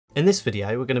In this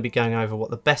video we're going to be going over what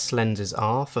the best lenses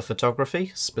are for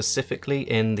photography, specifically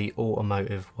in the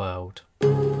automotive world.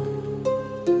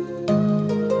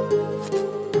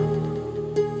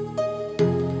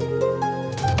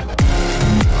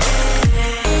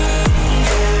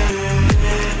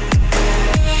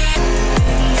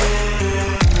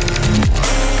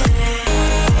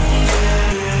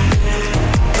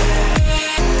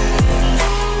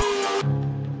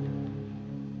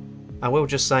 I will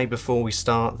just say before we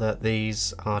start that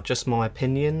these are just my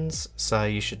opinions, so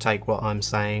you should take what I'm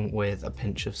saying with a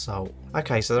pinch of salt.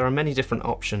 Okay, so there are many different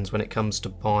options when it comes to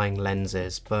buying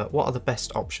lenses, but what are the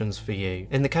best options for you?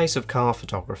 In the case of car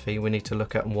photography, we need to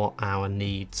look at what our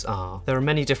needs are. There are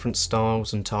many different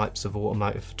styles and types of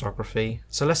automotive photography,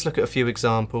 so let's look at a few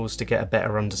examples to get a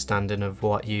better understanding of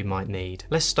what you might need.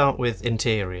 Let's start with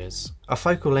interiors. A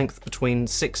focal length between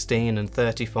 16 and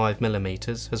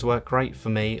 35mm has worked great for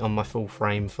me on my full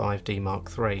frame 5D Mark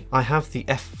III. I have the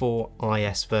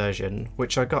f4IS version,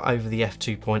 which I got over the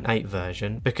f2.8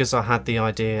 version because I had the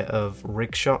idea of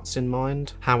rig shots in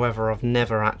mind. However, I've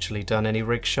never actually done any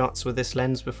rig shots with this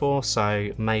lens before,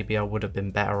 so maybe I would have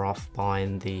been better off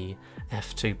buying the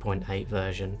f2.8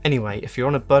 version. Anyway, if you're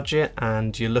on a budget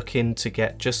and you're looking to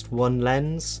get just one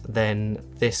lens, then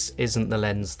this isn't the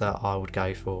lens that I would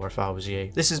go for if I was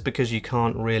you. This is because you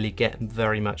can't really get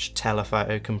very much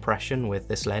telephoto compression with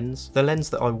this lens. The lens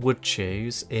that I would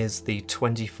choose is the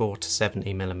 24 to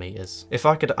 70mm. If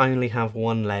I could only have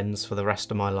one lens for the rest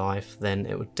of my life, then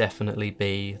it would definitely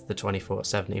be the 24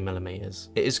 to 70mm.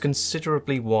 It is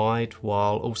considerably wide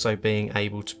while also being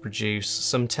able to produce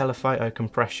some telephoto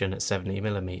compression at 70mm.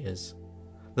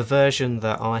 The version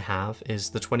that I have is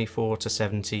the 24 to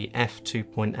 70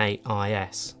 f2.8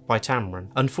 IS by Tamron.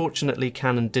 Unfortunately,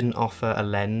 Canon didn't offer a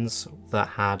lens that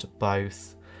had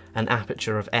both an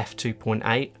aperture of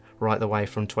f2.8 right the way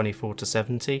from 24 to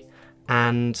 70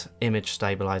 and image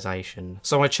stabilization.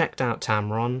 So I checked out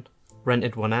Tamron,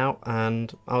 rented one out,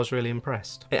 and I was really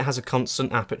impressed. It has a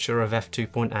constant aperture of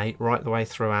f2.8 right the way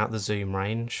throughout the zoom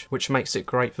range, which makes it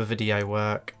great for video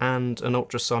work, and an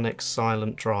ultrasonic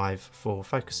silent drive for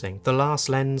focusing. The last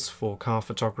lens for car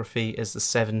photography is the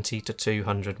 70 to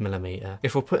 200mm.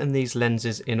 If we're putting these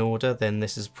lenses in order, then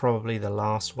this is probably the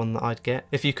last one that I'd get.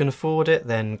 If you can afford it,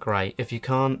 then great. If you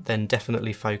can't, then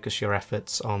definitely focus your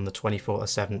efforts on the 24 to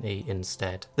 70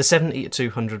 instead. The 70 to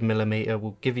 200mm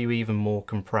will give you even more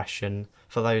compression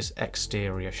for those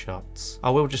exterior shots. I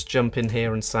will just jump in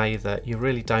here and say that you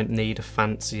really don't need a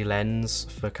fancy lens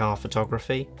for car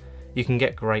photography. You can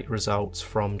get great results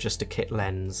from just a kit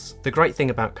lens. The great thing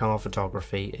about car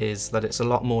photography is that it's a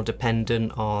lot more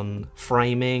dependent on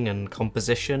framing and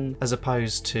composition as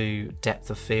opposed to depth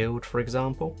of field, for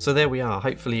example. So there we are,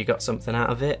 hopefully you got something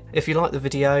out of it. If you like the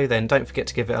video, then don't forget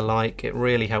to give it a like. It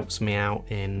really helps me out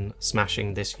in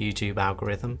smashing this YouTube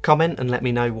algorithm. Comment and let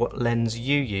me know what lens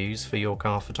you use for your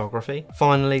car photography.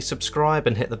 Finally, subscribe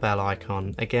and hit the bell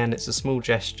icon. Again, it's a small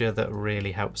gesture that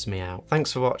really helps me out.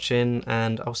 Thanks for watching,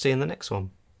 and I'll see you in the next one.